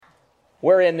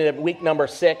We're in week number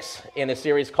 6 in a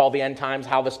series called The End Times,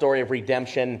 How the Story of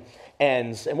Redemption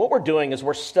Ends. And what we're doing is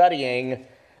we're studying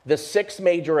the 6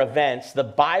 major events the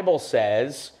Bible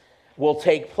says will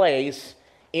take place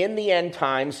in the end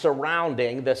times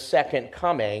surrounding the second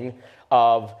coming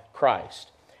of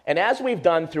Christ. And as we've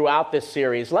done throughout this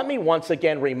series, let me once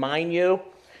again remind you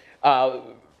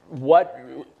what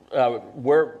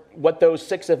those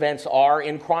 6 events are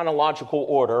in chronological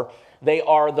order. They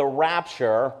are the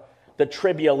rapture, the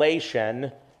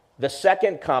tribulation, the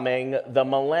second coming, the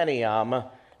millennium,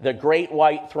 the great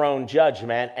white throne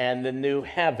judgment, and the new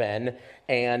heaven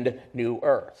and new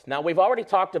earth. Now, we've already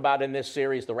talked about in this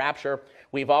series the rapture.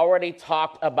 We've already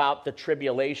talked about the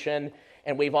tribulation,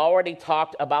 and we've already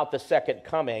talked about the second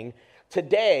coming.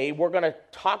 Today, we're going to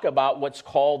talk about what's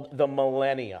called the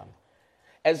millennium.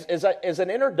 As an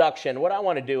introduction, what I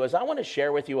want to do is I want to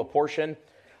share with you a portion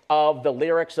of the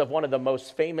lyrics of one of the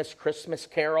most famous Christmas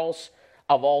carols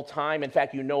of all time. In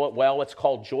fact, you know it well. It's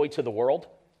called Joy to the World.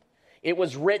 It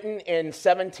was written in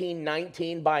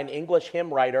 1719 by an English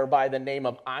hymn writer by the name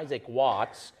of Isaac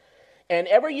Watts. And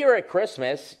every year at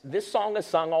Christmas, this song is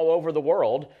sung all over the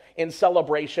world in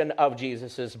celebration of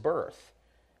Jesus' birth.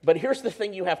 But here's the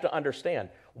thing you have to understand.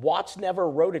 Watts never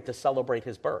wrote it to celebrate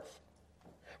his birth.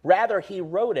 Rather, he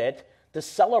wrote it to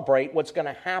celebrate what's going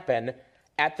to happen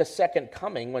at the second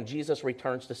coming when Jesus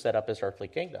returns to set up his earthly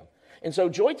kingdom. And so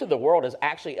Joy to the World is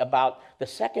actually about the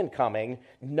second coming,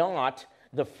 not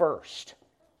the first.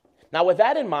 Now, with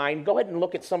that in mind, go ahead and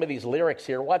look at some of these lyrics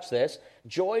here. Watch this.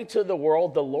 Joy to the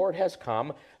world, the Lord has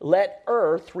come. Let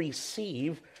earth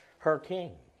receive her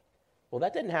king. Well,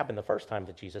 that didn't happen the first time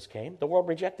that Jesus came. The world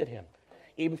rejected him.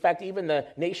 In fact, even the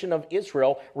nation of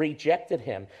Israel rejected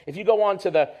him. If you go on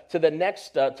to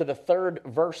the third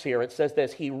verse here, it says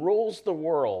this: He rules the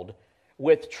world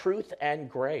with truth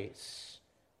and grace.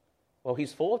 Well,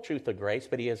 he's full of truth and grace,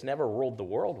 but he has never ruled the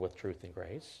world with truth and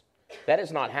grace. That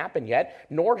has not happened yet,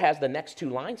 nor has the next 2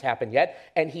 lines happened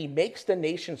yet. And he makes the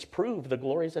nations prove the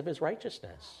glories of his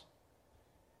righteousness.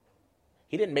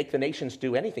 He didn't make the nations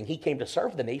do anything. He came to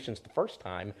serve the nations the first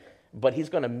time, but he's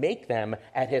going to make them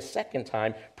at his second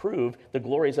time prove the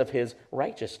glories of his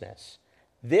righteousness.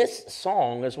 This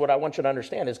song is what I want you to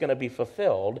understand is going to be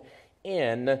fulfilled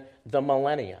in the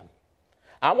millennium.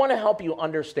 I want to help you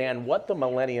understand what the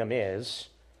millennium is,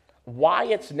 why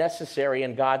it's necessary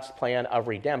in God's plan of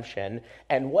redemption,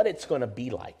 and what it's going to be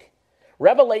like.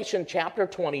 Revelation chapter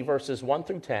 20, verses 1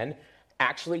 through 10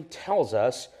 actually tells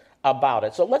us about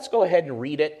it. So let's go ahead and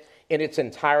read it in its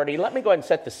entirety. Let me go ahead and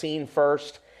set the scene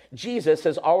first. Jesus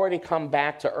has already come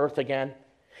back to earth again.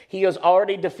 He has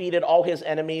already defeated all his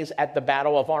enemies at the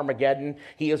Battle of Armageddon.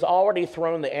 He has already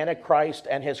thrown the Antichrist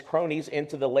and his cronies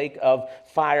into the lake of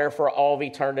fire for all of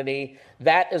eternity.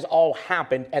 That has all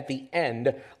happened at the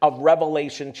end of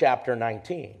Revelation chapter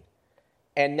 19.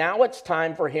 And now it's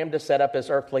time for him to set up his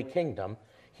earthly kingdom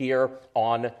here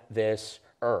on this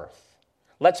earth.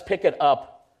 Let's pick it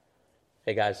up.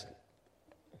 Hey guys,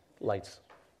 lights.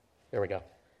 There we go.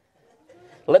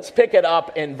 Let's pick it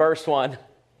up in verse 1.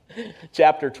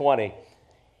 Chapter 20,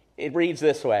 it reads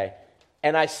this way: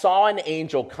 And I saw an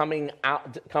angel coming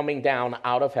down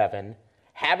out of heaven,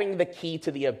 having the key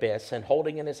to the abyss and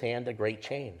holding in his hand a great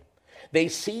chain. They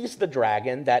seized the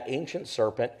dragon, that ancient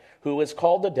serpent, who is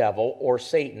called the devil or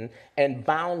Satan, and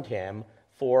bound him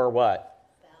for what?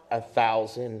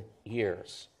 1,000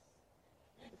 years.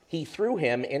 He threw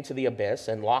him into the abyss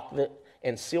and locked it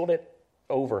and sealed it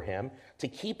over him to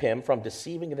keep him from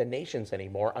deceiving the nations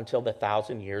anymore until the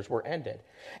 1,000 years were ended.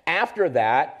 After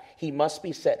that, he must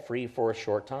be set free for a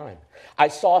short time. I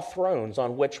saw thrones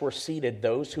on which were seated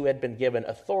those who had been given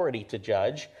authority to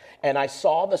judge, and I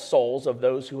saw the souls of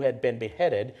those who had been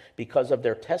beheaded because of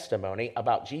their testimony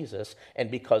about Jesus and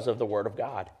because of the word of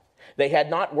God. They had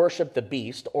not worshipped the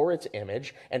beast or its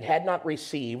image and had not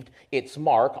received its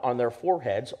mark on their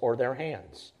foreheads or their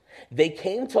hands. They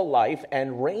came to life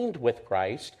and reigned with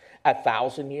Christ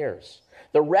 1,000 years.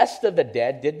 The rest of the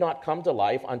dead did not come to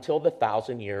life until the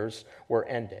 1,000 years were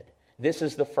ended. This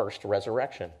is the first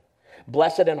resurrection.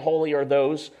 Blessed and holy are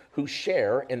those who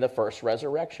share in the first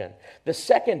resurrection. The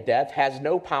second death has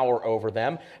no power over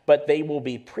them, but they will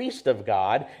be priests of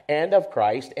God and of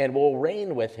Christ and will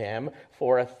reign with him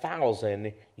for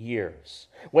 1,000 years.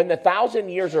 When the 1,000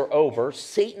 years are over,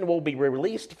 Satan will be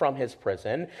released from his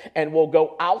prison and will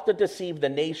go out to deceive the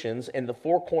nations in the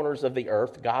 4 corners of the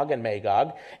earth, Gog and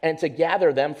Magog, and to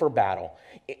gather them for battle.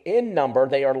 In number,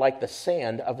 they are like the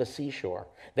sand of the seashore.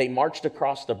 They marched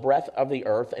across the breadth of the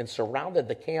earth and surrounded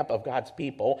the camp of God's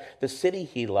people, the city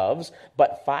he loves,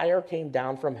 but fire came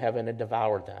down from heaven and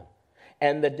devoured them.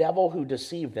 And the devil who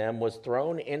deceived them was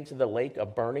thrown into the lake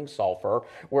of burning sulfur,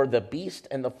 where the beast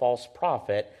and the false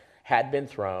prophet had been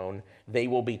thrown. They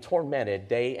will be tormented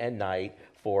day and night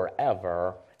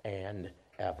forever and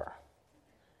ever.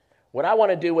 What I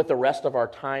want to do with the rest of our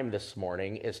time this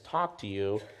morning is talk to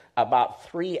you about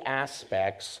three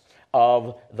aspects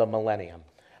of the millennium.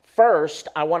 First,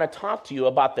 I want to talk to you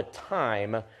about the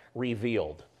time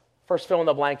revealed. First, fill in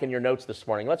the blank in your notes this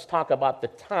morning. Let's talk about the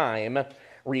time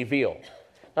revealed.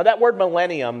 Now, that word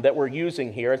millennium that we're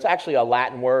using here, it's actually a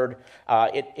Latin word.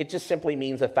 It just simply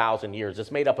means 1,000 years.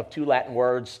 It's made up of two Latin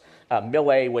words,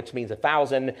 mille, which means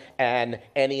 1,000, and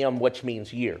ennium, which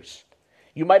means years.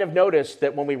 You might have noticed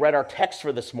that when we read our text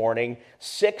for this morning,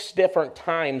 6 different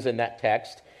times in that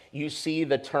text, you see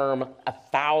the term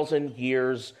 1,000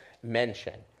 years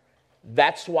mentioned.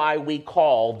 That's why we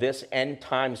call this end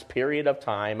times period of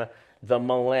time the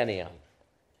millennium.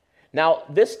 Now,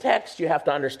 this text, you have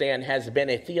to understand, has been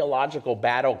a theological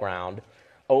battleground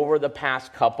over the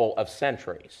past couple of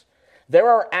centuries. There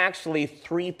are actually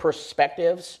 3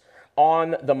 perspectives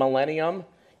on the millennium,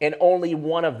 and only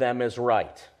one of them is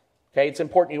right. Okay, it's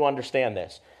important you understand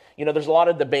this. You know, there's a lot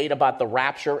of debate about the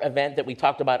rapture event that we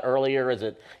talked about earlier.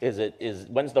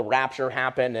 When's the rapture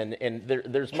happen? And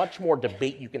there's much more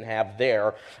debate you can have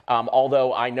there,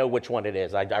 although I know which one it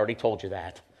is. I already told you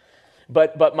that.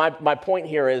 But my point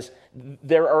here is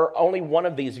there are only one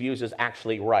of these views is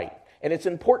actually right. And it's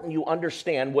important you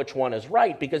understand which one is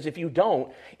right, because if you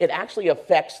don't, it actually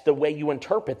affects the way you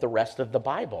interpret the rest of the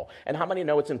Bible. And how many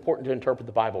know it's important to interpret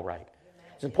the Bible right?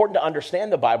 It's important to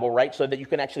understand the Bible right so that you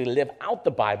can actually live out the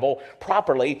Bible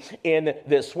properly in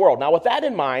this world. Now, with that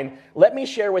in mind, let me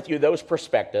share with you those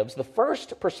perspectives. The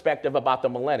first perspective about the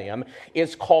millennium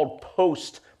is called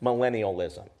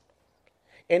post-millennialism.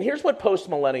 And here's what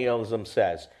post-millennialism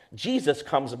says. Jesus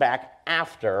comes back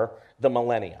after the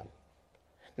millennium.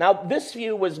 Now, this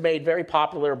view was made very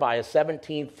popular by a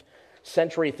 17th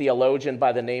century theologian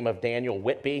by the name of Daniel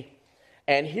Whitby.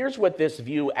 And here's what this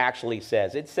view actually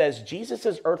says. It says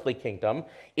Jesus' earthly kingdom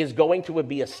is going to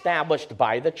be established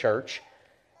by the church,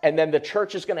 and then the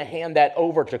church is going to hand that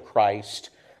over to Christ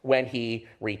when he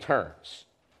returns.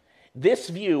 This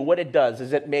view, what it does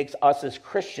is it makes us as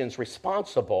Christians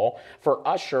responsible for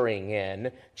ushering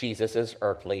in Jesus'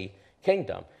 earthly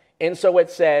kingdom. And so it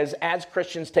says, as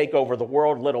Christians take over the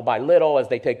world little by little, as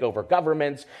they take over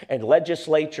governments and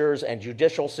legislatures and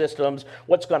judicial systems,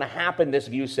 what's going to happen, this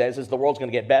view says, is the world's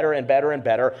going to get better and better and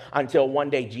better until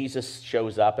one day Jesus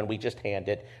shows up and we just hand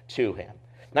it to him.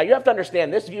 Now, you have to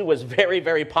understand, this view was very,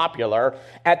 very popular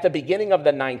at the beginning of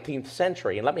the 19th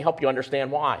century. And let me help you understand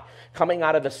why. Coming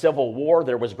out of the Civil War,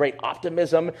 there was great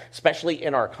optimism, especially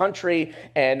in our country.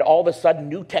 And all of a sudden,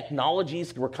 new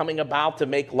technologies were coming about to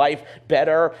make life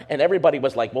better. And everybody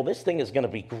was like, well, this thing is going to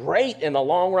be great in the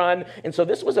long run. And so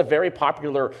this was a very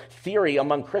popular theory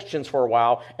among Christians for a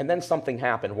while. And then something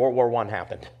happened. World War I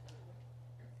happened.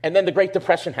 And then the Great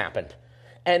Depression happened.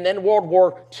 And then World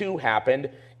War II happened.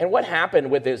 And what happened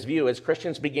with this view is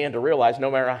Christians began to realize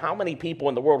no matter how many people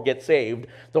in the world get saved,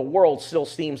 the world still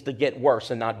seems to get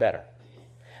worse and not better.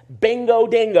 Bingo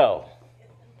dingo.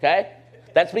 Okay?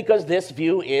 That's because this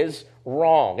view is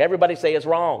wrong. Everybody say it's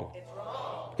wrong. It's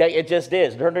wrong. Okay, it just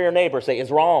is. Turn to your neighbor, say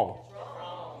it's wrong.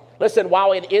 Listen,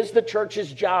 while it is the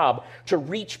church's job to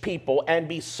reach people and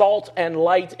be salt and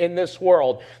light in this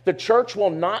world, the church will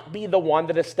not be the one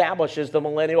that establishes the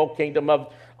millennial kingdom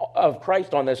of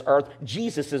Christ on this earth.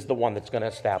 Jesus is the one that's going to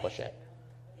establish it.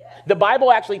 The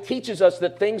Bible actually teaches us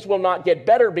that things will not get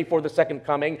better before the second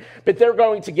coming, but they're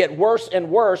going to get worse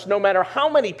and worse no matter how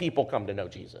many people come to know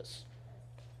Jesus.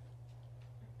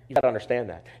 You've got to understand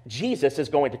that. Jesus is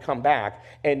going to come back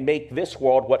and make this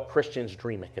world what Christians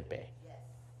dream it could be.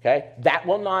 Okay? That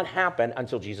will not happen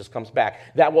until Jesus comes back.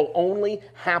 That will only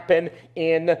happen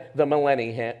in the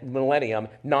millennium,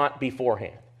 not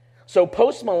beforehand. So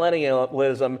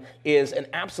postmillennialism is an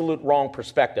absolute wrong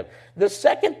perspective. The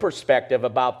second perspective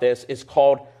about this is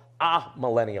called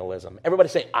amillennialism. Everybody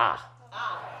say ah.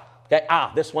 Okay,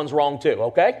 this one's wrong too,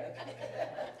 okay?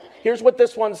 Here's what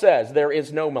this one says. There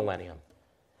is no millennium.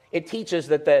 It teaches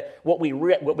that what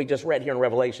we just read here in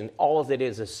Revelation, all of it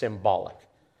is symbolic.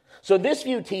 So this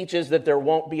view teaches that there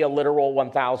won't be a literal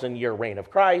 1,000-year reign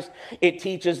of Christ. It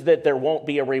teaches that there won't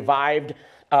be a revived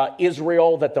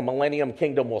Israel that the millennium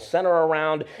kingdom will center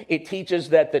around. It teaches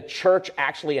that the church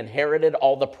actually inherited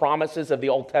all the promises of the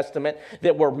Old Testament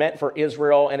that were meant for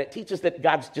Israel. And it teaches that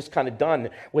God's just kind of done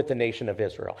with the nation of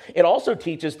Israel. It also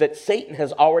teaches that Satan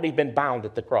has already been bound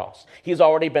at the cross. He's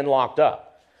already been locked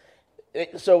up.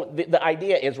 So the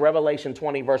idea is Revelation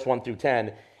 20, verse 1 through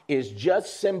 10, is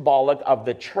just symbolic of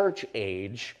the church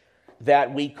age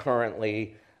that we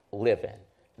currently live in.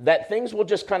 That things will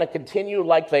just kind of continue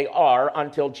like they are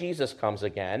until Jesus comes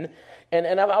again.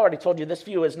 And I've already told you this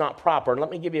view is not proper. And let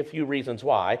me give you a few reasons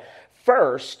why.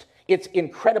 First, it's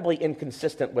incredibly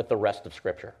inconsistent with the rest of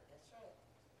Scripture.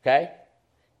 Okay?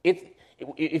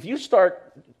 If you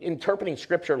start interpreting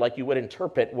Scripture like you would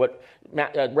interpret what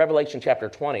Revelation chapter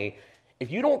 20,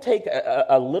 if you don't take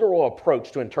a literal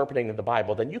approach to interpreting the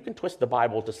Bible, then you can twist the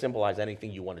Bible to symbolize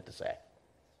anything you want it to say.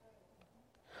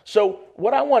 So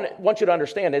what I want you to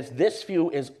understand is this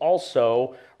view is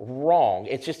also wrong.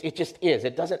 It just is.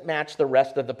 It doesn't match the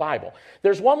rest of the Bible.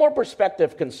 There's one more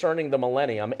perspective concerning the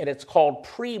millennium, and it's called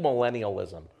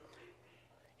premillennialism.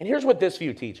 And here's what this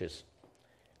view teaches.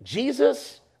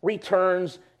 Jesus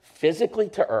returns physically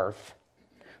to earth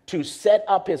to set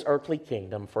up his earthly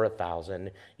kingdom for 1,000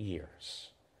 years.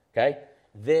 Okay?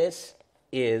 This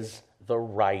is the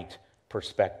right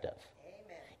perspective.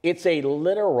 It's a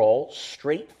literal,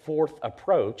 straightforward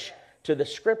approach to the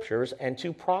Scriptures and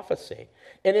to prophecy.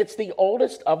 And it's the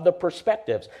oldest of the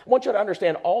perspectives. I want you to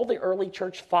understand all the early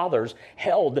church fathers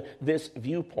held this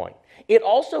viewpoint. It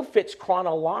also fits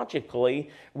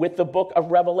chronologically with the book of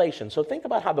Revelation. So think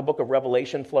about how the book of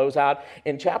Revelation flows out.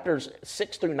 In chapters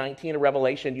 6 through 19 of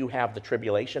Revelation, you have the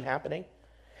tribulation happening.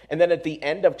 And then at the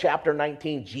end of chapter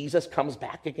 19, Jesus comes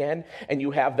back again, and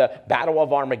you have the battle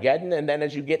of Armageddon. And then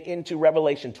as you get into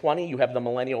Revelation 20, you have the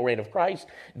millennial reign of Christ,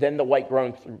 then the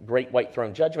great white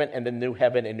throne judgment, and the new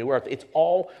heaven and new earth. It's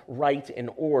all right in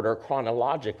order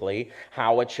chronologically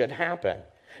how it should happen.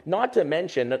 Not to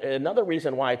mention, another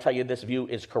reason why I tell you this view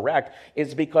is correct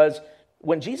is because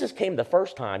when Jesus came the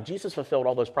first time, Jesus fulfilled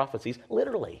all those prophecies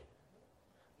literally.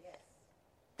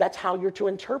 That's how you're to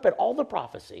interpret all the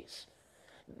prophecies.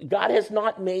 God has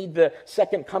not made the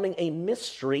second coming a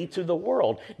mystery to the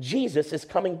world. Jesus is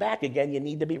coming back again. You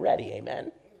need to be ready.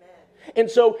 Amen? And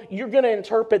so you're going to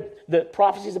interpret the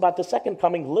prophecies about the second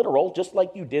coming literal, just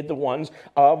like you did the ones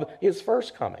of his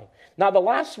first coming. Now, the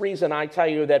last reason I tell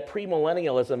you that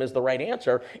premillennialism is the right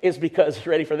answer is because,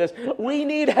 ready for this, we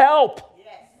need help. Yes.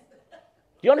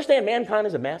 Do you understand mankind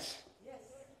is a mess? Yes.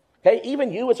 Okay,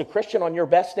 even you as a Christian on your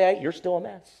best day, you're still a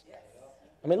mess. Yes.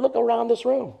 I mean, look around this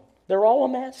room. They're all a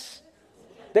mess.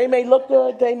 They may look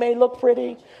good. They may look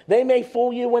pretty. They may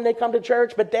fool you when they come to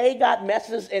church, but they got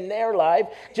messes in their life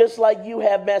just like you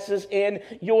have messes in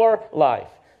your life.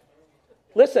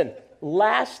 Listen,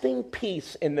 lasting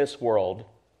peace in this world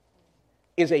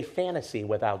is a fantasy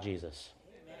without Jesus.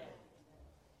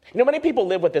 You know, many people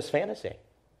live with this fantasy.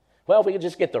 Well, if we could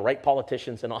just get the right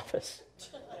politicians in office.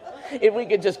 If we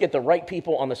could just get the right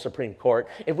people on the Supreme Court,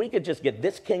 if we could just get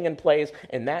this king in place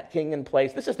and that king in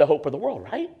place, this is the hope of the world,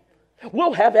 right?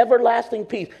 We'll have everlasting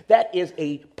peace. That is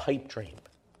a pipe dream.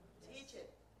 Teach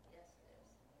it.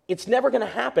 It's never going to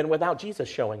happen without Jesus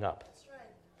showing up. That's right.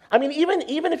 I mean,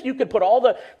 even if you could put all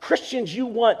the Christians you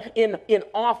want in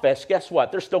office, guess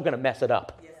what? They're still going to mess it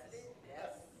up.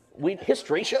 Yes.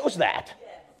 History shows that.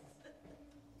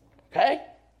 Okay?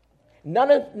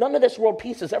 None of this world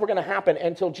peace is ever going to happen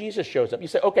until Jesus shows up. You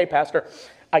say, okay, Pastor,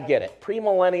 I get it.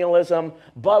 Premillennialism,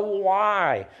 but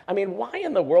why? I mean, why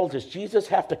in the world does Jesus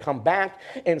have to come back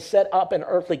and set up an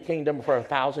earthly kingdom for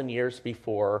 1,000 years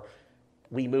before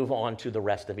we move on to the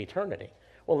rest of eternity?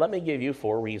 Well, let me give you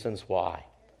 4 reasons why.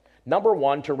 Number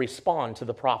 1, to respond to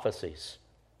the prophecies.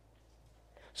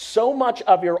 So much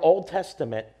of your Old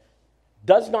Testament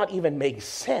does not even make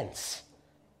sense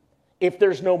if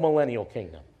there's no millennial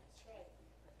kingdom.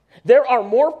 There are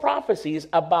more prophecies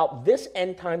about this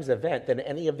end times event than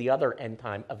any of the other end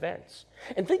time events.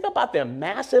 And think about the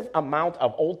massive amount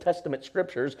of Old Testament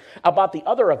scriptures about the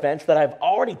other events that I've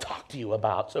already talked to you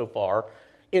about so far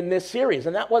in this series.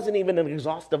 And that wasn't even an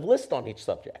exhaustive list on each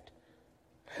subject.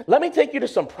 Let me take you to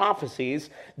some prophecies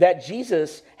that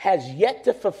Jesus has yet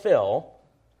to fulfill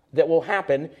that will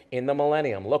happen in the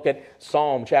millennium. Look at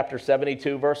Psalm chapter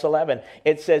 72, verse 11.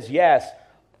 It says, yes,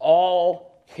 all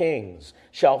kings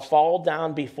shall fall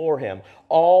down before him.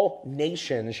 All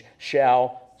nations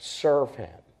shall serve him.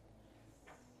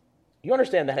 You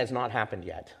understand that has not happened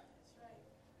yet.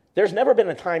 There's never been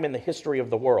a time in the history of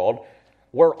the world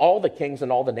where all the kings and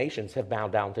all the nations have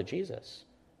bowed down to Jesus.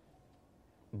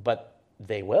 But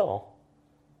they will.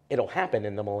 It'll happen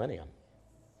in the millennium.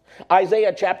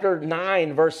 Isaiah chapter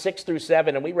 9, verse 6 through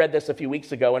 7, and we read this a few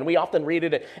weeks ago, and we often read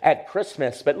it at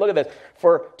Christmas, but look at this.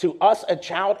 For to us a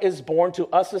child is born, to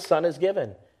us a son is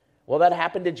given. Well, that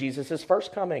happened to Jesus'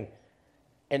 first coming.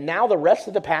 And now the rest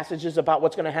of the passage is about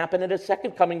what's going to happen at his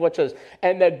second coming, which is,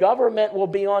 and the government will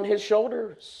be on his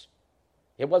shoulders.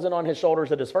 It wasn't on his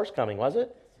shoulders at his first coming, was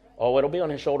it? Oh, it'll be on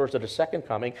his shoulders at his second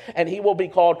coming. And he will be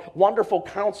called Wonderful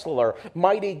Counselor,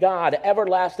 Mighty God,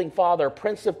 Everlasting Father,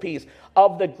 Prince of Peace.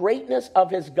 Of the greatness of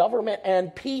his government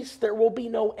and peace, there will be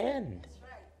no end.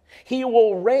 He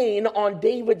will reign on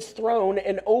David's throne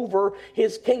and over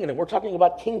his kingdom. We're talking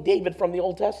about King David from the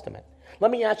Old Testament. Let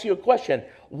me ask you a question.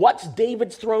 What's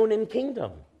David's throne and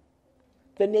kingdom?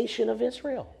 The nation of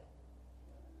Israel.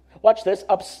 Watch this,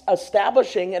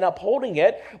 establishing and upholding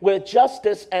it with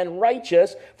justice and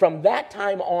righteous from that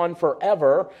time on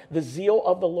forever. The zeal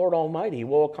of the Lord Almighty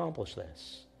will accomplish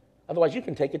this. Otherwise, you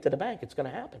can take it to the bank. It's going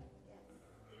to happen.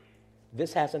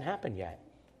 This hasn't happened yet,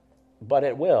 but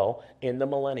it will in the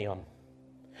millennium.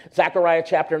 Zechariah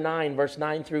chapter 9, verse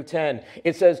 9 through 10.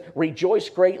 It says, rejoice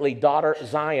greatly, daughter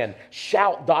Zion.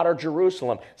 Shout, daughter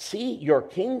Jerusalem. See, your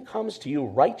king comes to you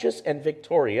righteous and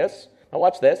victorious. Now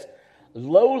watch this.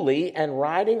 Lowly and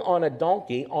riding on a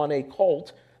donkey, on a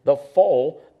colt, the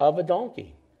foal of a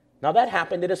donkey. Now that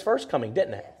happened at his first coming,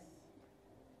 didn't it?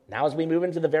 Now as we move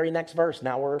into the very next verse,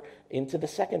 now we're into the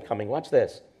second coming. Watch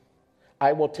this.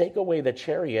 I will take away the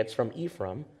chariots from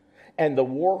Ephraim and the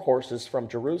war horses from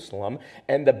Jerusalem,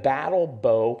 and the battle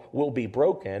bow will be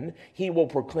broken. He will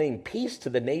proclaim peace to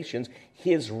the nations.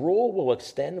 His rule will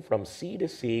extend from sea to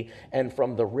sea and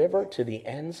from the river to the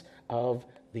ends of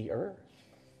the earth.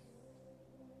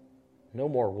 No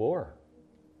more war.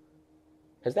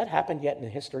 Has that happened yet in the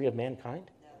history of mankind?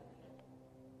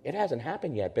 It hasn't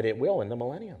happened yet, but it will in the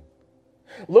millennium.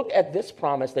 Look at this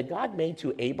promise that God made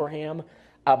to Abraham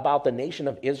about the nation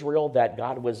of Israel that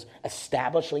God was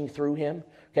establishing through him.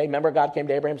 Okay, remember God came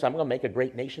to Abraham and said, I'm going to make a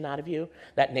great nation out of you.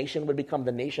 That nation would become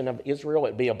the nation of Israel. It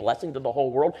would be a blessing to the whole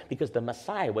world because the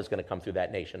Messiah was going to come through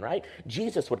that nation, right?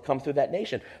 Jesus would come through that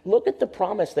nation. Look at the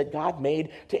promise that God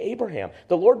made to Abraham.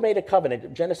 The Lord made a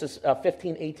covenant, Genesis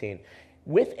 15:18,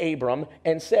 with Abram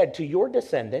and said, to your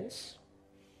descendants,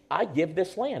 I give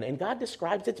this land. And God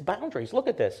describes its boundaries. Look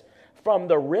at this. From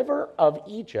the river of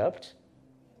Egypt,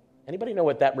 anybody know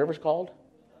what that river's called?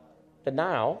 The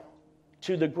Nile.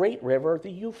 To the great river,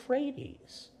 the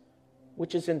Euphrates,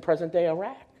 which is in present-day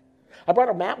Iraq. I brought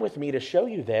a map with me to show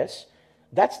you this.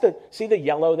 See the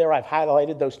yellow there? I've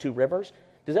highlighted those two rivers.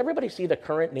 Does everybody see the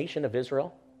current nation of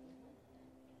Israel?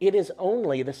 It is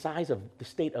only the size of the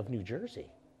state of New Jersey.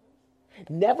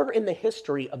 Never in the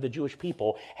history of the Jewish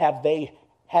people have they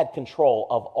had control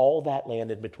of all that land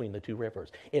in between the two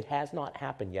rivers. It has not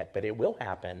happened yet, but it will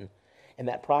happen, and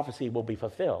that prophecy will be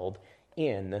fulfilled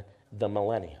in the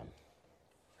millennium.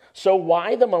 So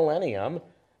why the millennium?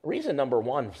 Reason number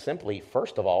one, simply,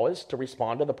 first of all, is to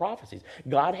respond to the prophecies.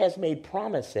 God has made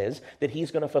promises that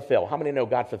he's going to fulfill. How many know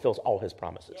God fulfills all his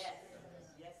promises?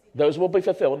 Yes. Those will be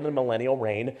fulfilled in the millennial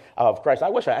reign of Christ. I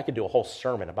wish I could do a whole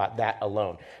sermon about that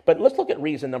alone. But let's look at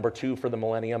reason number two for the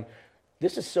millennium.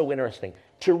 This is so interesting.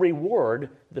 To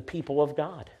reward the people of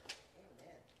God.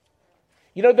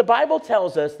 You know, the Bible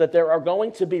tells us that there are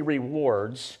going to be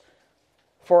rewards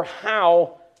for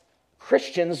how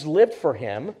Christians lived for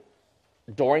him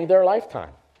during their lifetime.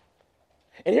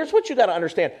 And here's what you got to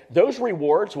understand. Those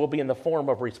rewards will be in the form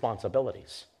of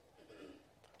responsibilities.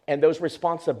 And those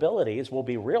responsibilities will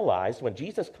be realized when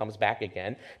Jesus comes back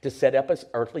again to set up his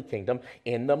earthly kingdom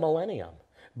in the millennium.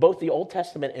 Both the Old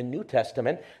Testament and New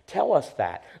Testament tell us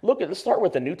that. Let's start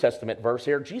with the New Testament verse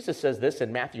here. Jesus says this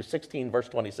in Matthew 16, verse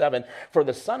 27, for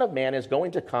the Son of Man is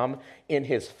going to come in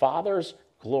his Father's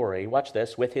glory, watch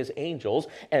this, with his angels,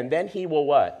 and then he will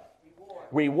what?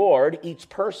 Reward each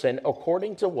person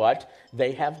according to what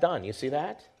they have done. You see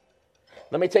that?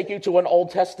 Let me take you to an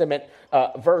Old Testament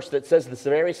verse that says this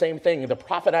very same thing. The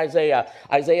prophet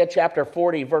Isaiah chapter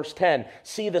 40, verse 10.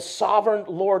 See, the sovereign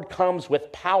Lord comes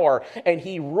with power, and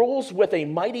he rules with a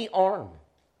mighty arm.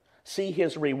 See,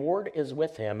 his reward is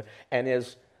with him, and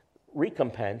his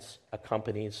recompense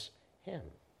accompanies him.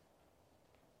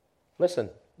 Listen,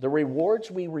 the rewards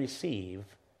we receive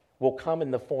will come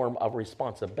in the form of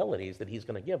responsibilities that he's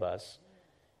going to give us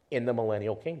in the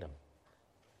millennial kingdom.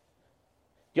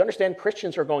 Do you understand?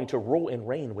 Christians are going to rule and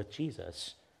reign with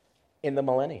Jesus in the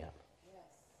millennium. Yes.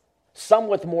 Some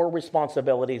with more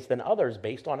responsibilities than others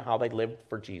based on how they lived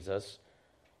for Jesus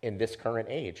in this current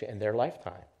age, in their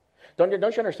lifetime. Don't you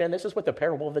understand? This is what the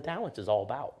parable of the talents is all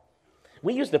about.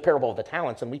 We use the parable of the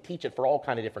talents and we teach it for all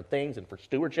kinds of different things and for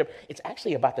stewardship. It's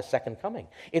actually about the second coming.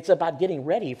 It's about getting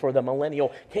ready for the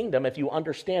millennial kingdom if you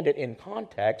understand it in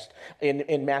context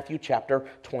in Matthew chapter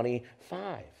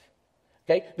 25.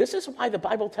 Okay, this is why the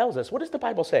Bible tells us. What does the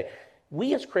Bible say?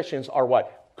 We as Christians are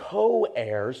what?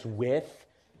 Co-heirs with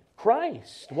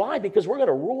Christ. Why? Because we're going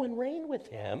to rule and reign with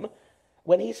him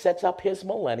when he sets up his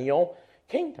millennial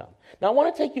kingdom. Now, I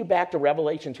want to take you back to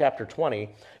Revelation chapter 20,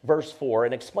 verse 4,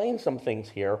 and explain some things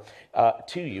here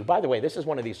to you. By the way, this is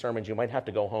one of these sermons you might have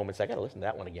to go home and say, I got to listen to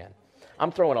that one again.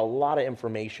 I'm throwing a lot of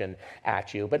information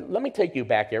at you, but let me take you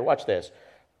back here. Watch this.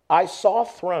 I saw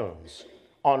thrones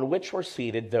on which were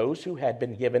seated those who had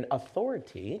been given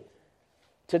authority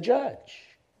to judge.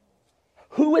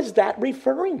 Who is that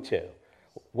referring to?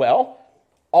 Well,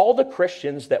 all the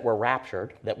Christians that were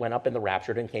raptured, that went up in the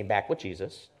raptured and came back with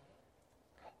Jesus,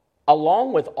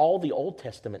 along with all the Old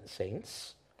Testament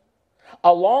saints,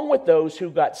 along with those who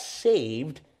got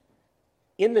saved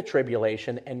in the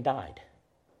tribulation and died.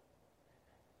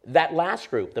 That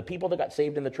last group, the people that got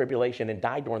saved in the tribulation and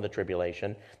died during the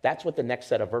tribulation, that's what the next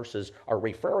set of verses are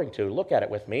referring to. Look at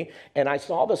it with me. And I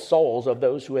saw the souls of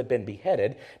those who had been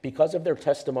beheaded because of their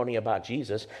testimony about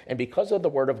Jesus, and because of the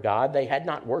word of God. They had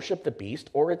not worshipped the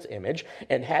beast or its image,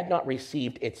 and had not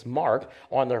received its mark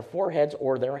on their foreheads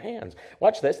or their hands.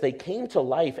 Watch this. They came to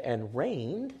life and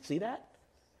reigned, see that?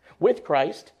 With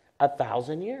Christ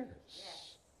 1,000 years.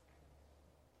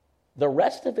 The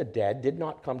rest of the dead did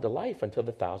not come to life until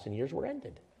the 1,000 years were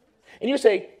ended. And you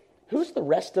say, who's the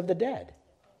rest of the dead?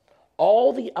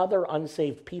 All the other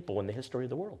unsaved people in the history of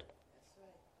the world.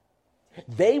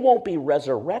 They won't be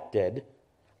resurrected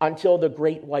until the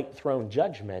great white throne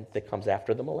judgment that comes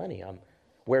after the millennium,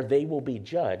 where they will be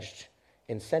judged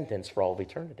and sentenced for all of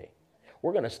eternity.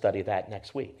 We're going to study that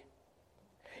next week.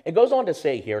 It goes on to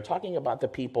say here, talking about the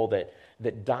people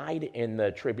that died in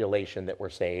the tribulation that were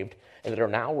saved and that are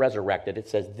now resurrected, it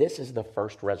says this is the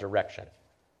first resurrection.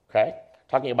 Okay?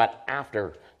 Talking about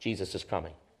after Jesus is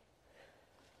coming.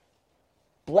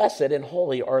 Blessed and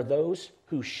holy are those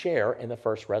who share in the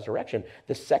first resurrection.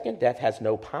 The second death has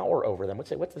no power over them.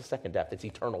 What's the second death? It's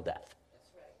eternal death. That's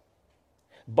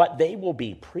right. But they will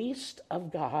be priests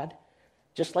of God,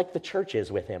 just like the church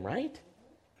is with him, right?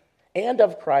 And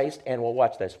of Christ, and we'll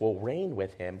watch this, will reign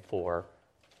with him for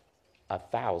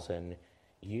 1,000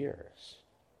 years.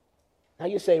 Now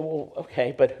you say, well,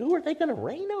 okay, but who are they going to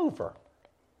reign over?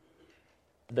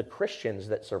 The Christians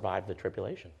that survived the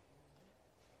tribulation.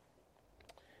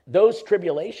 Those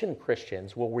tribulation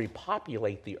Christians will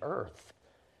repopulate the earth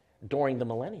during the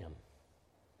millennium.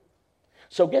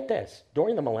 So get this,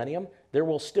 during the millennium, there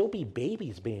will still be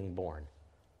babies being born.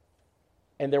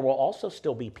 And there will also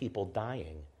still be people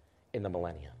dying in the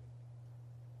millennium.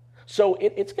 So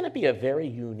it's going to be a very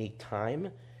unique time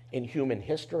in human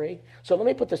history. So let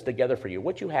me put this together for you.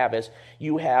 What you have is,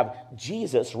 you have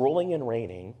Jesus ruling and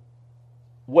reigning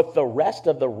with the rest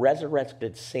of the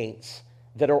resurrected saints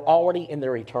that are already in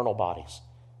their eternal bodies.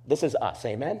 This is us,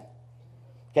 amen?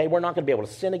 Okay, we're not going to be able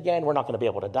to sin again. We're not going to be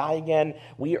able to die again.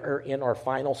 We are in our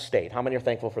final state. How many are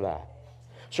thankful for that?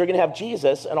 So you're going to have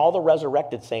Jesus and all the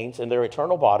resurrected saints in their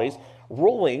eternal bodies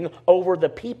ruling over the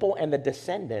people and the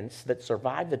descendants that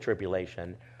survived the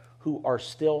tribulation, who are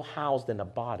still housed in a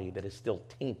body that is still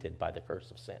tainted by the curse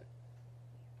of sin.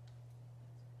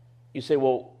 You say,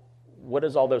 well, what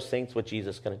is all those saints with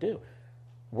Jesus going to do?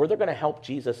 Well, they're going to help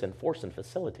Jesus enforce and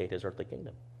facilitate his earthly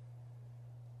kingdom.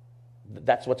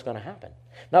 That's what's going to happen.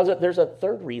 Now, there's a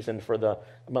third reason for the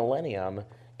millennium,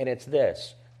 and it's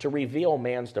this: to reveal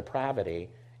man's depravity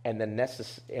and the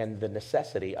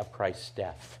necessity of Christ's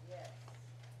death.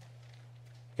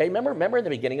 Okay, remember in the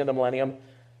beginning of the millennium,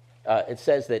 it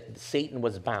says that Satan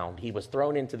was bound. He was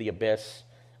thrown into the abyss,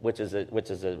 which is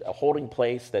a holding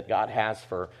place that God has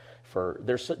for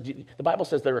the Bible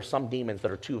says there are some demons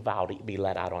that are too vile to be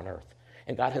let out on earth.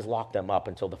 And God has locked them up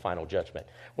until the final judgment.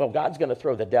 Well, God's going to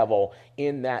throw the devil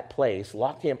in that place,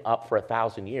 lock him up for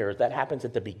 1,000 years. That happens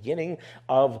at the beginning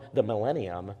of the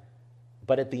millennium.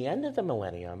 But at the end of the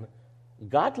millennium,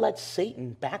 God lets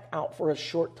Satan back out for a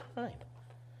short time.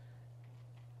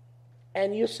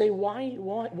 And you say,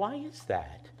 why is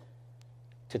that?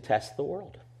 To test the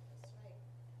world.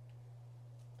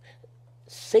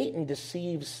 Satan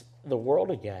deceives the world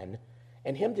again,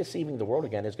 and him deceiving the world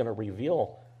again is going to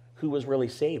reveal who was really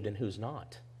saved and who's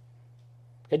not.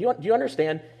 Okay, do you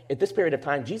understand? At this period of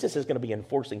time, Jesus is going to be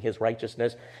enforcing his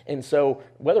righteousness, and so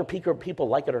whether people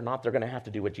like it or not, they're going to have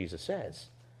to do what Jesus says.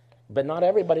 But not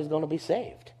everybody's going to be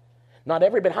saved. Not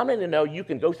everybody. How many know you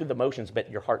can go through the motions,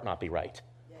 but your heart not be right?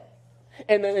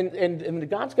 And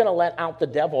God's going to let out the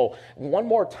devil one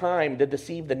more time to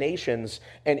deceive the nations,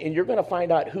 and you're going to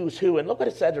find out who's who. And look what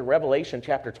it says in Revelation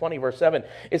chapter 20, verse 7.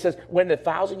 It says, when the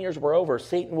 1,000 years were over,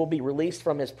 Satan will be released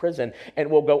from his prison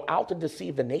and will go out to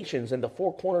deceive the nations in the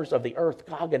four corners of the earth,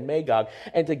 Gog and Magog,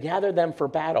 and to gather them for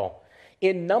battle.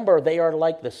 In number, they are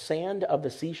like the sand of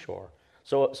the seashore.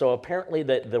 So apparently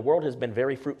the world has been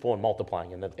very fruitful and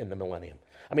multiplying in the millennium.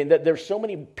 I mean, there's so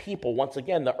many people. Once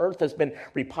again, the earth has been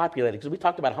repopulated because we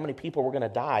talked about how many people were going to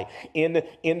die in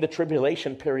the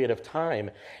tribulation period of time.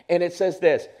 And it says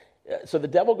this. So the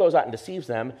devil goes out and deceives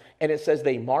them, and it says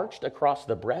they marched across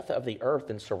the breadth of the earth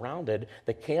and surrounded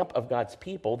the camp of God's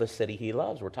people, the city he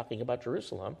loves. We're talking about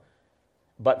Jerusalem.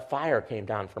 But fire came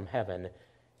down from heaven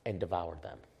and devoured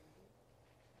them.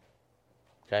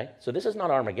 Okay? So this is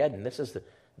not Armageddon. This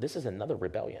is another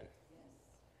rebellion.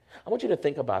 I want you to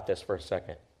think about this for a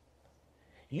second.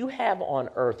 You have on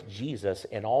earth Jesus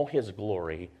in all his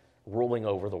glory ruling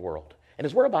over the world. And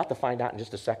as we're about to find out in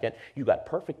just a second, you got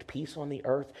perfect peace on the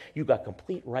earth. You got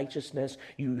complete righteousness.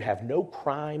 You have no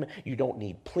crime. You don't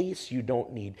need police. You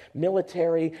don't need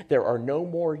military. There are no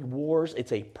more wars.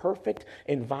 It's a perfect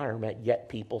environment, yet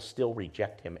people still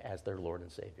reject him as their Lord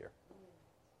and Savior.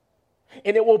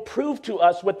 And it will prove to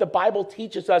us what the Bible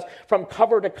teaches us from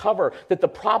cover to cover, that the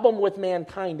problem with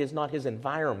mankind is not his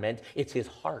environment, it's his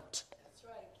heart. That's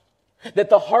right. That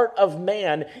the heart of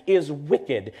man is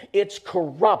wicked, it's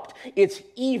corrupt, it's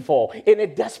evil, and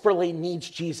it desperately needs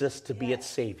Jesus to be its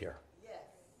Savior. Yes.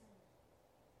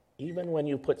 Even when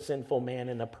you put sinful man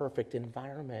in a perfect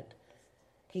environment,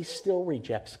 he still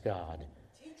rejects God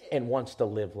and wants to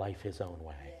live life his own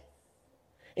way.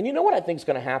 And you know what I think is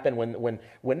going to happen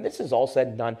when this is all said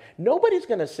and done? Nobody's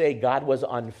going to say God was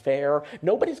unfair.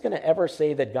 Nobody's going to ever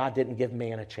say that God didn't give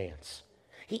man a chance.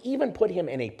 He even put him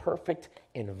in a perfect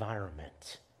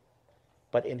environment.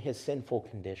 But in his sinful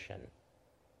condition,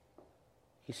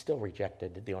 he still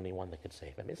rejected the only one that could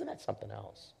save him. Isn't that something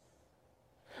else?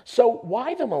 So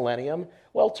why the millennium?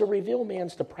 Well, to reveal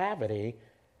man's depravity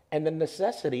and the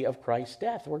necessity of Christ's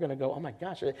death. We're going to go, oh my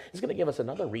gosh, it's going to give us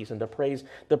another reason to praise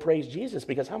Jesus,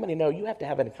 because how many know you have to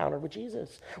have an encounter with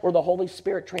Jesus where the Holy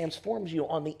Spirit transforms you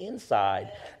on the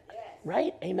inside,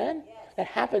 right? Amen? That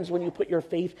happens when you put your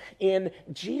faith in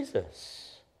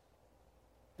Jesus.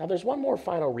 Now, there's one more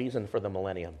final reason for the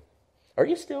millennium. Are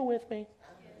you still with me?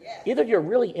 Either you're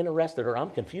really interested or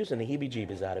I'm confusing the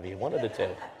heebie-jeebies out of you, one of the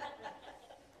two.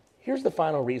 Here's the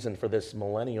final reason for this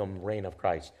millennium reign of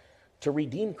Christ. To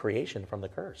redeem creation from the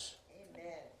curse.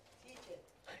 Amen. Teach it.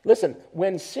 Listen,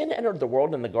 when sin entered the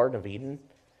world in the Garden of Eden,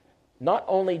 not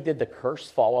only did the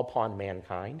curse fall upon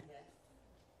mankind,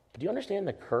 but do you understand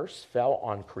the curse fell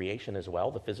on creation as well,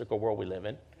 the physical world we live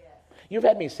in? Yes. You've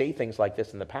had me say things like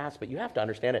this in the past, but you have to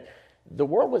understand it. The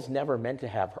world was never meant to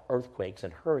have earthquakes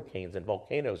and hurricanes and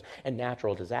volcanoes and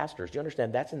natural disasters. Do you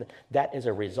understand? That is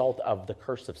a result of the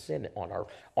curse of sin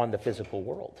on the physical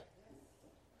world.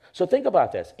 So think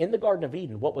about this. In the Garden of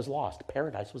Eden, what was lost?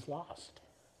 Paradise was lost.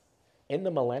 In the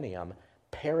millennium,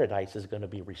 paradise is going to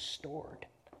be restored.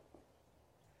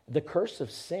 The curse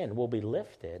of sin will be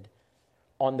lifted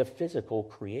on the physical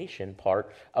creation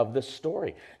part of the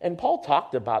story. And Paul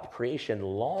talked about creation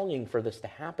longing for this to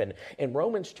happen in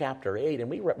Romans chapter 8. And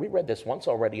we read this once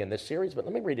already in this series, but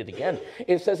let me read it again.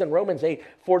 It says in Romans 8,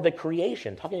 for the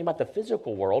creation, talking about the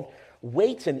physical world,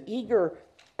 waits an eager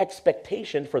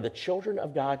expectation for the children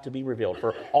of God to be revealed.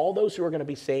 For all those who are going to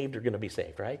be saved are going to be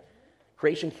saved, right?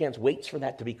 Creation can't wait for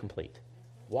that to be complete.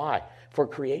 Why? For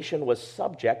creation was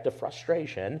subject to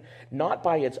frustration, not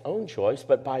by its own choice,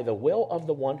 but by the will of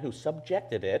the one who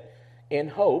subjected it, in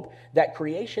hope that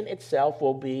creation itself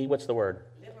will be, what's the word?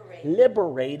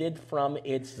 Liberated from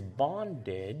its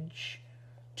bondage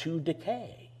to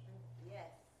decay. Yes.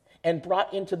 And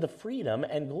brought into the freedom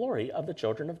and glory of the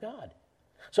children of God.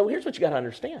 So here's what you got to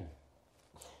understand.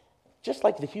 Just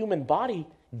like the human body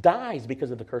dies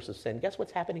because of the curse of sin, guess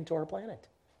what's happening to our planet?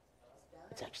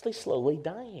 It's actually slowly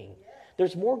dying.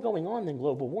 There's more going on than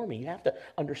global warming. You have to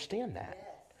understand that.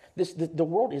 The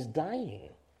world is dying.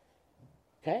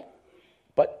 Okay?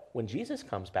 But when Jesus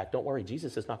comes back, don't worry,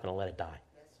 Jesus is not going to let it die.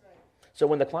 So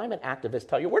when the climate activists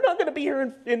tell you, we're not going to be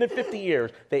here in the 50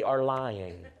 years, they are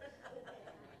lying.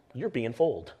 You're being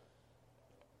fooled.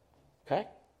 Okay?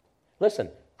 Listen,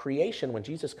 creation, when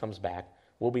Jesus comes back,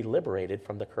 will be liberated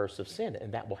from the curse of sin,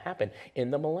 and that will happen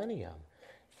in the millennium.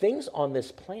 Things on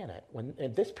this planet,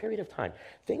 in this period of time,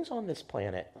 things on this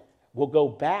planet will go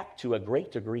back to a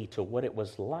great degree to what it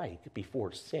was like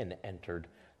before sin entered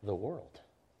the world.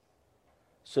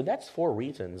 So that's 4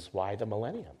 reasons why the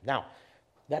millennium. Now,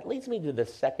 that leads me to the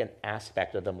second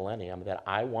aspect of the millennium that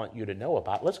I want you to know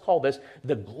about. Let's call this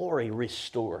the glory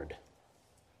restored.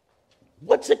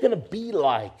 What's it going to be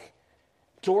like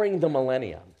during the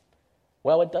millennium?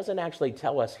 Well, it doesn't actually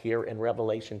tell us here in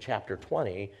Revelation chapter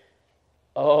 20.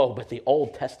 Oh, but the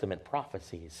Old Testament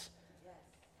prophecies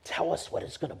tell us what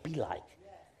it's going to be like.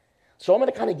 So I'm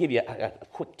going to kind of give you a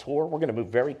quick tour. We're going to move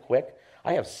very quick.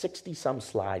 I have 60-some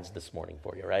slides this morning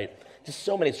for you, right? Just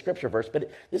so many scripture verses, but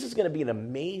this is going to be an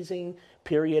amazing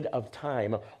period of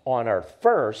time on earth.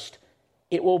 First,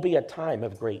 it will be a time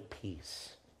of great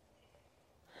peace.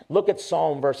 Look at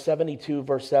Psalm verse 72,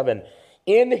 verse 7.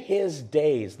 In his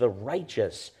days, the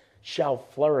righteous shall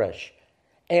flourish,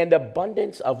 and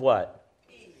abundance of what?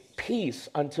 Peace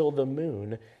until the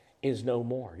moon is no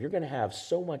more. You're going to have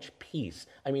so much peace.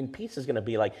 I mean, peace is going to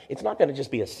be like, it's not going to just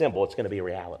be a symbol, it's going to be a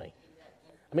reality.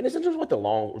 I mean, isn't this what the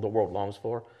world longs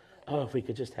for? Oh, if we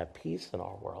could just have peace in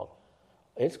our world.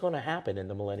 It's going to happen in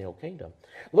the millennial kingdom.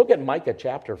 Look at Micah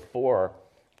chapter 4.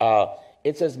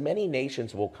 It says, many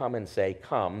nations will come and say,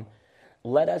 come,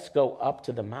 let us go up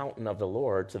to the mountain of the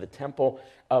Lord, to the temple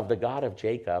of the God of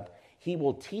Jacob. He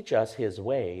will teach us his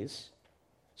ways.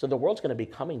 So the world's going to be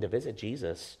coming to visit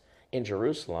Jesus in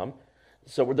Jerusalem.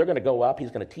 So they're going to go up.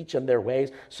 He's going to teach them their ways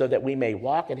so that we may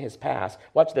walk in his paths.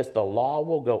 Watch this. The law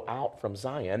will go out from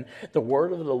Zion, the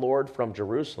word of the Lord from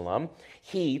Jerusalem.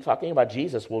 He, talking about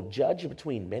Jesus, will judge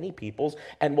between many peoples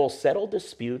and will settle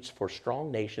disputes for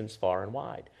strong nations far and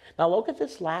wide. Now look at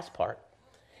this last part.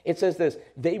 It says this,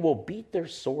 they will beat their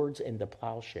swords into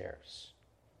plowshares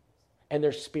and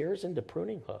their spears into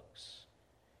pruning hooks.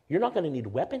 You're not going to need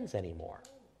weapons anymore.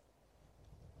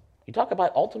 You talk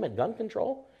about ultimate gun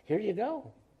control? Here you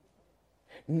go.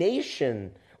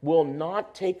 Nation will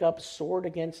not take up sword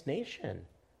against nation.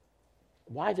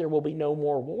 Why? There will be no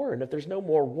more war. And if there's no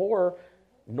more war,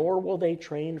 nor will they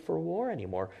train for war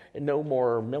anymore. And no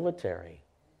more military.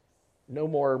 No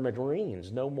more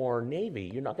Marines. No more Navy.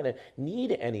 You're not going to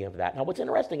need any of that. Now, what's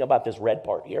interesting about this red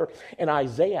part here, and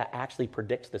Isaiah actually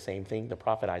predicts the same thing, the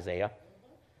prophet Isaiah.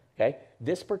 Okay?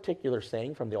 This particular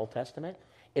saying from the Old Testament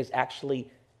is actually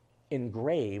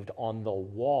engraved on the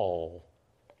wall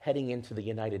heading into the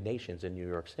United Nations in New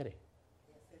York City.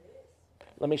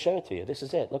 Let me show it to you. This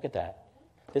is it. Look at that.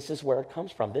 This is where it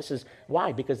comes from. This is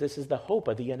why? Because this is the hope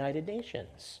of the United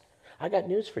Nations. I got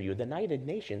news for you. The United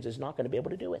Nations is not going to be able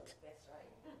to do it.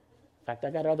 In fact, I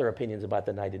got other opinions about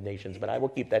the United Nations, but I will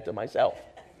keep that to myself.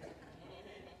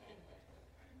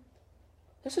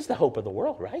 This is the hope of the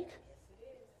world, right?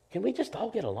 Can we just all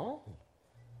get along?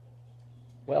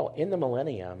 Well, in the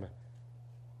millennium,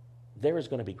 there is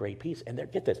going to be great peace. And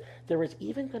get this, there is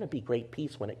even going to be great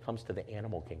peace when it comes to the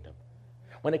animal kingdom.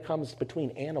 When it comes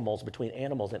between animals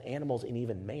and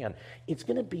even man, it's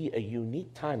going to be a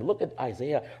unique time. Look at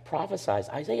Isaiah prophesies.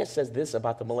 Isaiah says this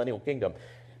about the millennial kingdom.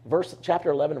 Chapter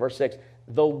 11, verse 6,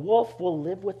 the wolf will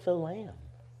live with the lamb.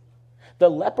 The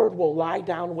leopard will lie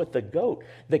down with the goat,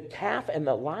 the calf and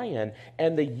the lion,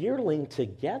 and the yearling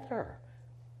together.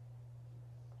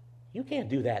 You can't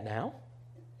do that now.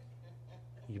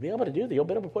 You'll be able to do that. You'll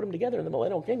be able to put them together in the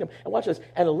millennial kingdom. And watch this.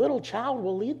 And a little child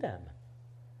will lead them.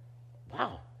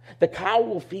 Wow. The cow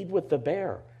will feed with the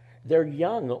bear. Their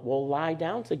young will lie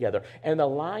down together. And the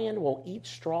lion will eat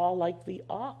straw like the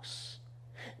ox.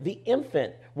 The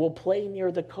infant will play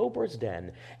near the cobra's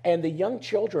den. And the young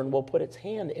children will put its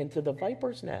hand into the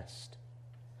viper's nest.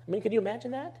 I mean, can you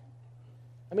imagine that?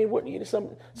 I mean,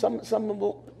 some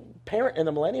parent in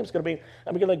the millennium is going to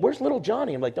be, like, where's little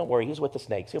Johnny? I'm like, don't worry, he's with the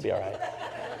snakes. He'll be all right.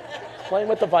 He's playing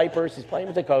with the vipers. He's playing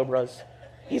with the cobras.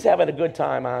 He's having a good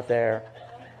time out there.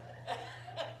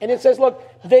 And it says, look,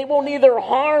 they will neither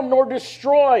harm nor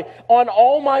destroy on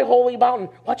all my holy mountain.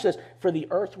 Watch this. For the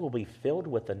earth will be filled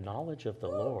with the knowledge of the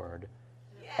Lord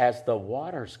as the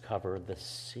waters cover the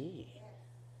sea.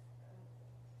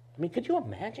 I mean, could you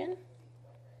imagine?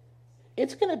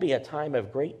 It's going to be a time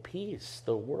of great peace.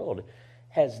 The world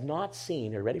has not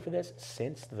seen, are you ready for this?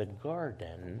 Since the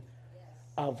Garden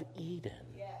of Eden.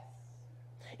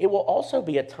 It will also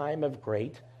be a time of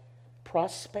great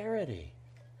prosperity.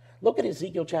 Look at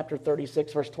Ezekiel chapter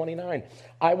 36, verse 29.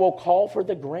 I will call for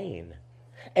the grain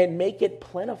and make it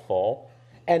plentiful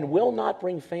and will not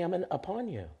bring famine upon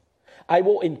you. I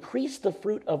will increase the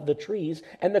fruit of the trees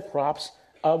and the crops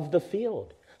of the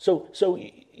field. So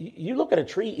you look at a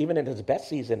tree even in its best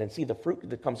season and see the fruit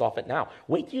that comes off it now.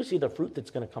 Wait till you see the fruit that's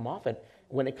going to come off it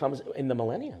when it comes in the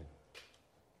millennium.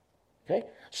 Okay?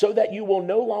 So that you will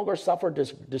no longer suffer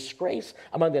disgrace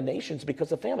among the nations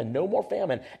because of famine. No more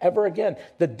famine ever again.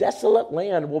 The desolate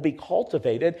land will be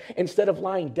cultivated instead of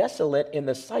lying desolate in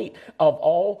the sight of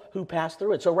all who pass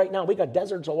through it. So right now we got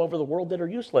deserts all over the world that are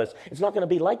useless. It's not going to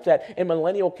be like that in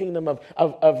millennial kingdom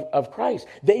of Christ.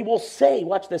 They will say,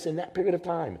 watch this, in that period of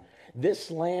time,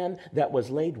 this land that was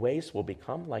laid waste will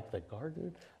become like the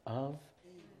Garden of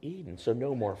Eden. So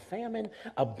no more famine,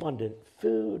 abundant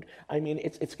food. I mean,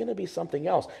 it's going to be something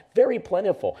else. Very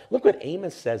plentiful. Look what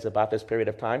Amos says about this period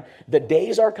of time. The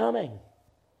days are coming.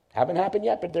 Haven't happened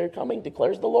yet, but they're coming,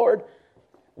 declares the Lord,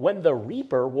 when the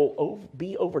reaper will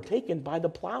be overtaken by the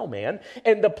plowman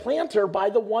and the planter by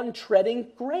the one treading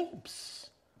grapes.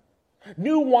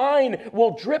 New wine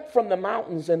will drip from the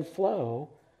mountains and flow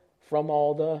from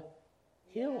all the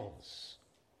hills.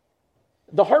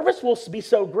 The harvest will be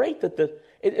so great that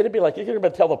it'd be like you're going to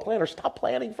tell the planter, stop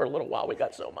planting for a little while. We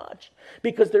got so much.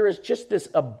 Because there is just this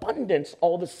abundance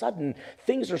all of a sudden.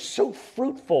 Things are so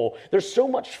fruitful. There's so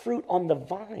much fruit on the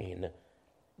vine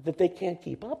that they can't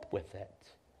keep up with it.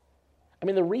 I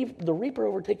mean, the reaper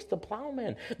overtakes the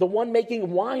plowman. The one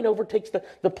making wine overtakes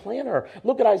the planter.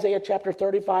 Look at Isaiah chapter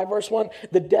 35, verse 1.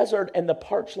 The desert and the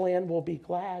parched land will be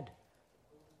glad.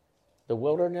 The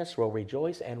wilderness will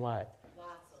rejoice and what?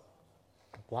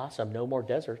 Blossom. No more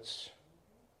deserts.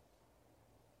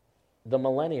 The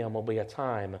millennium will be a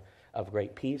time of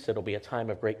great peace. It'll be a time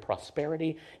of great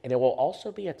prosperity. And it will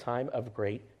also be a time of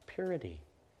great purity.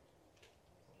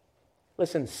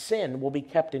 Listen, sin will be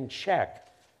kept in check.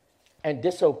 And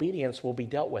disobedience will be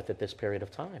dealt with at this period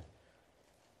of time.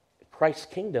 Christ's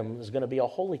kingdom is going to be a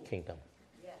holy kingdom.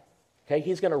 Yes. Okay,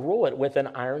 he's going to rule it with an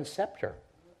iron scepter.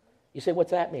 You say,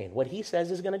 what's that mean? What he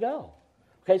says is going to go.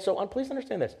 Okay, so please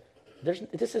understand this.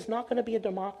 This is not going to be a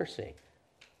democracy.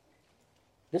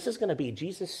 This is going to be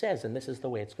Jesus says, and this is the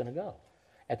way it's going to go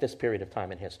at this period of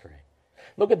time in history.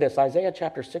 Look at this, Isaiah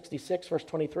chapter 66, verse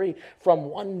 23. From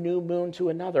one new moon to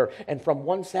another, and from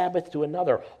one Sabbath to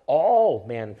another, all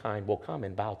mankind will come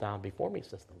and bow down before me,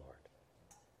 says the Lord.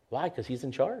 Why? Because he's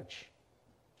in charge.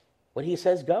 What he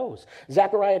says goes.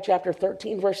 Zechariah chapter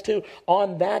 13, verse 2.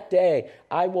 On that day,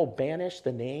 I will banish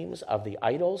the names of the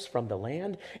idols from the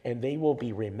land, and they will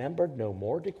be remembered no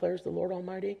more, declares the Lord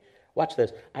Almighty. Watch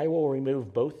this. I will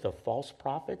remove both the false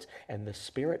prophets and the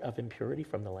spirit of impurity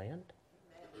from the land.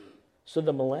 So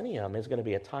the millennium is going to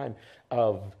be a time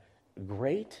of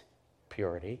great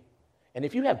purity. And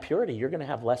if you have purity, you're going to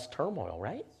have less turmoil,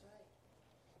 right?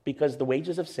 Because the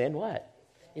wages of sin, what?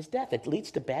 Is death. It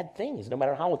leads to bad things. No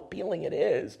matter how appealing it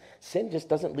is, sin just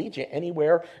doesn't lead you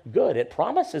anywhere good. It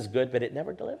promises good, but it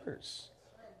never delivers.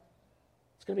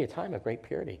 It's going to be a time of great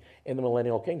purity in the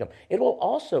millennial kingdom. It will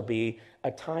also be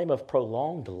a time of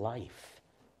prolonged life.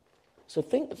 So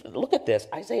look at this.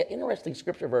 Isaiah, interesting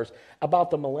scripture verse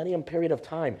about the millennium period of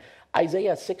time.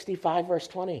 Isaiah 65, verse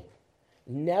 20.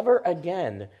 Never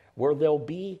again will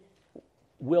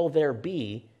there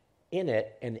be in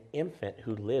it an infant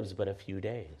who lives but a few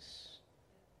days.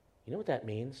 You know what that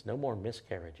means? No more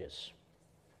miscarriages.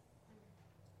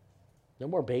 No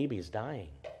more babies dying.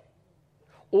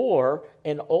 Or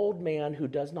an old man who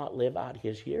does not live out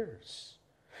his years.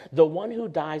 The one who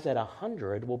dies at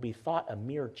 100 will be thought a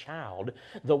mere child.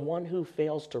 The one who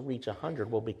fails to reach 100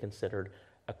 will be considered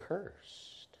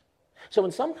accursed. So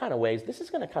in some kind of ways, this is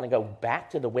going to kind of go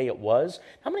back to the way it was.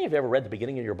 How many of you have ever read the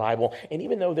beginning of your Bible? And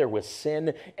even though there was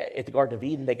sin at the Garden of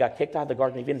Eden, they got kicked out of the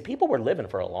Garden of Eden. People were living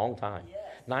for a long time.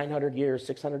 900 years,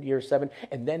 600 years, 7.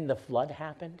 And then the flood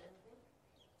happened.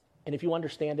 And if you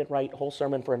understand it right, whole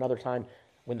sermon for another time.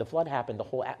 When the flood happened, the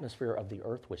whole atmosphere of the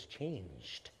earth was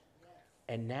changed.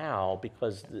 And now,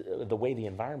 because the way the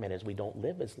environment is, we don't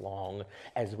live as long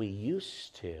as we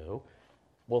used to.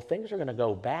 Well, things are going to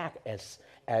go back as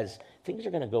things are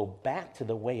going to go back to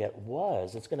the way it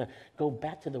was. It's going to go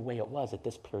back to the way it was at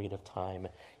this period of time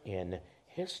in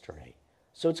history.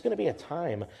 So it's going to be a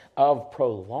time of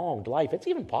prolonged life. It's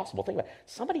even possible. Think about it.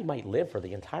 Somebody might live for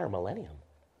the entire millennium.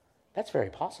 That's very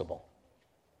possible.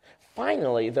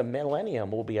 Finally, the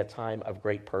millennium will be a time of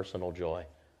great personal joy.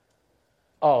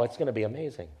 Oh, it's going to be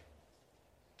amazing.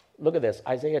 Look at this,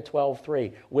 Isaiah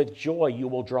 12:3. With joy you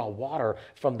will draw water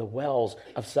from the wells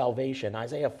of salvation.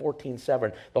 Isaiah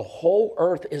 14:7. The whole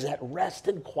earth is at rest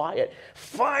and quiet.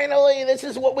 Finally, this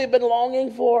is what we've been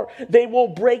longing for. They will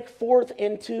break forth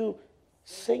into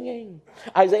singing.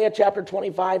 Isaiah chapter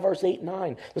 25, verse 8 and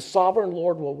 9. The sovereign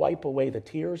Lord will wipe away the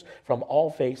tears from all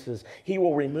faces. He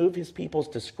will remove his people's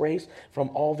disgrace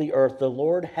from all the earth. The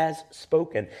Lord has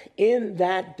spoken. In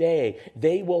that day,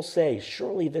 they will say,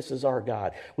 surely this is our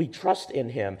God. We trust in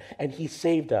him, and he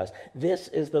saved us. This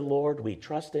is the Lord. We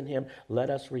trust in him. Let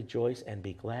us rejoice and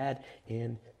be glad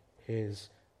in his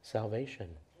salvation.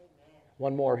 Amen.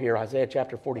 One more here, Isaiah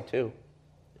chapter 42.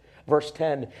 Verse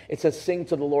 10, it says, sing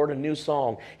to the Lord a new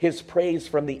song, his praise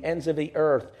from the ends of the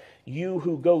earth. You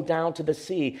who go down to the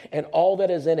sea and all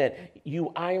that is in it,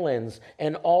 you islands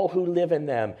and all who live in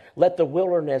them. Let the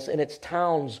wilderness and its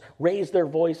towns raise their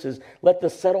voices. Let the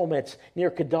settlements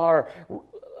near Kedar,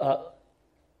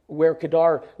 where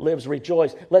Kedar lives,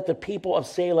 rejoice. Let the people of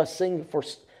Selah sing for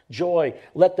joy.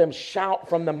 Let them shout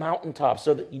from the mountaintops.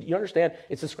 So that, you understand,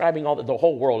 it's describing all that the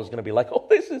whole world is going to be like, oh,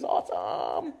 this is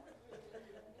awesome.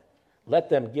 Let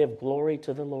them give glory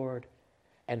to the Lord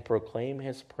and proclaim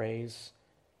his praise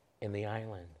in the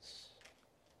islands.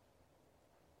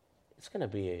 It's going to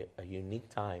be a unique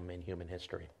time in human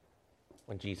history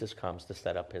when Jesus comes to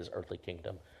set up his earthly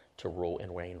kingdom to rule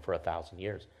and reign for 1,000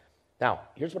 years. Now,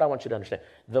 here's what I want you to understand.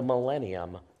 The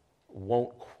millennium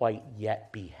won't quite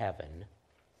yet be heaven,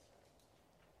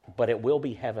 but it will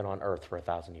be heaven on earth for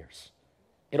 1,000 years.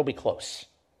 It'll be close.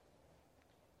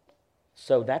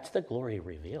 So that's the glory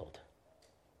revealed.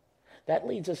 That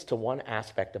leads us to one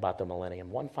aspect about the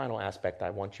millennium, one final aspect I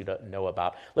want you to know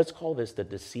about. Let's call this the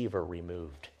deceiver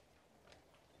removed.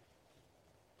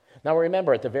 Now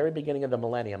remember, at the very beginning of the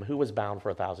millennium, who was bound for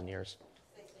 1,000 years?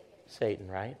 Satan,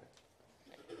 right?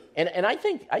 And I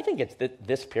think it's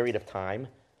this period of time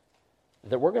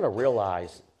that we're going to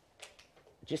realize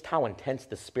just how intense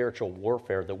the spiritual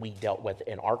warfare that we dealt with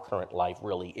in our current life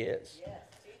really is. Yes.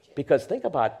 Because think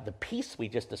about the peace we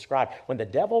just described. When the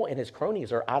devil and his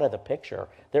cronies are out of the picture,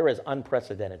 there is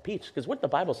unprecedented peace. Because what did the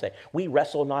Bible say? We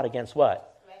wrestle not against what?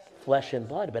 Flesh and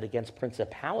blood, but against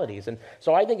principalities. And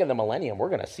so I think in the millennium, we're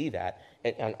going to see that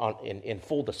in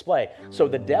full display. So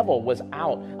the devil was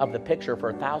out of the picture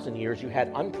for 1,000 years. You had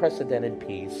unprecedented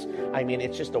peace. I mean,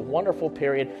 it's just a wonderful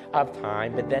period of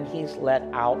time, but then he's let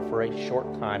out for a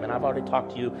short time. And I've already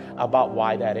talked to you about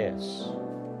why that is.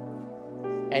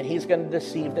 And he's going to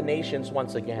deceive the nations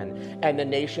once again. And the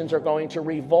nations are going to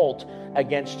revolt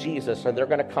against Jesus. So they're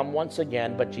going to come once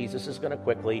again, but Jesus is going to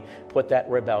quickly put that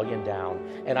rebellion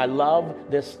down. And I love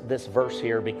this verse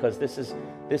here because this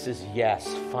is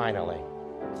yes, finally.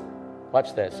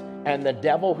 Watch this. And the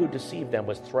devil who deceived them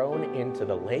was thrown into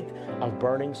the lake of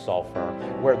burning sulfur,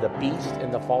 where the beast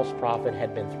and the false prophet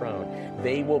had been thrown.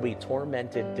 They will be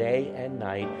tormented day and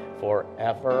night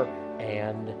forever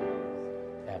and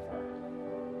ever.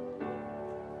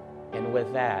 And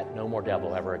with that, no more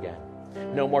devil ever again.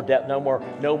 No more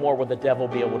will the devil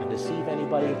be able to deceive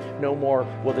anybody. No more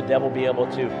will the devil be able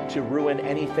to ruin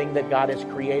anything that God has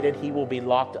created. He will be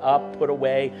locked up, put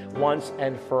away once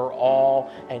and for all,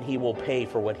 and he will pay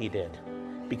for what he did.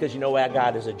 Because you know that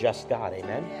God is a just God,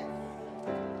 amen?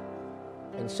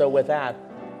 And so with that,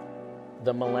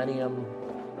 the millennium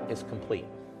is complete.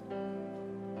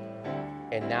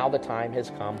 And now the time has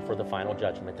come for the final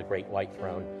judgment, the great white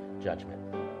throne judgment.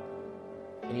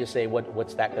 And you say,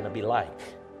 what's that going to be like?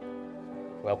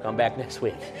 Well, come back next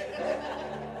week.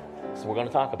 So we're going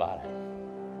to talk about it.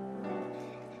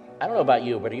 I don't know about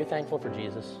you, but are you thankful for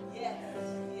Jesus? Yes.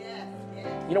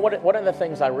 You know, one of the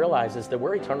things I realize is that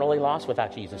we're eternally lost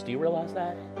without Jesus. Do you realize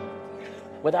that?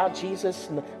 Without Jesus,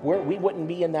 we wouldn't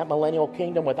be in that millennial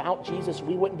kingdom. Without Jesus,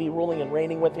 we wouldn't be ruling and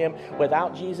reigning with him.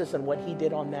 Without Jesus and what he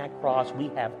did on that cross, we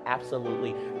have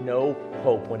absolutely no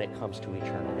hope when it comes to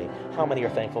eternity. How many are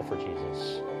thankful for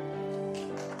Jesus?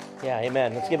 Yeah,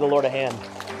 amen. Let's give the Lord a hand.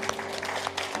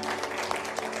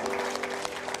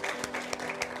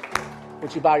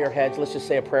 Would you bow your heads? Let's just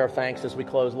say a prayer of thanks as we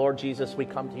close. Lord Jesus, we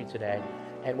come to you today.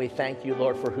 And we thank you,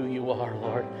 Lord, for who you are,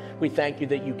 Lord. We thank you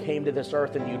that you came to this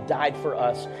earth and you died for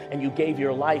us and you gave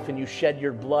your life and you shed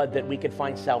your blood that we could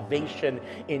find salvation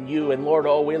in you. And Lord,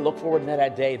 we look forward to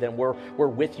that day that we're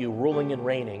with you ruling and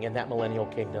reigning in that millennial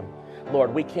kingdom.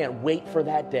 Lord, we can't wait for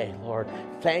that day, Lord.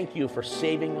 Thank you for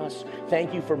saving us.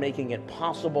 Thank you for making it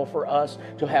possible for us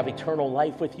to have eternal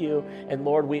life with you. And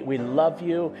Lord, we love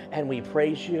you and we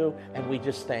praise you and we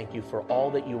just thank you for all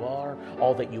that you are,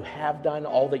 all that you have done,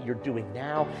 all that you're doing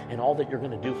now, and all that you're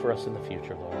going to do for us in the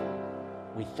future, Lord.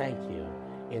 We thank you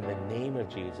in the name of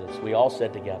Jesus. We all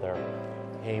said together,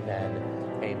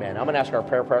 amen, amen. I'm going to ask our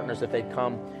prayer partners if they'd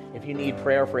come. If you need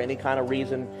prayer for any kind of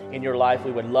reason in your life,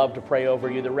 we would love to pray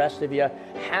over you. The rest of you,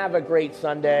 have a great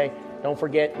Sunday. Don't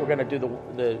forget, we're going to do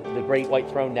the Great White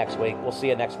Throne next week. We'll see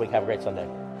you next week. Have a great Sunday.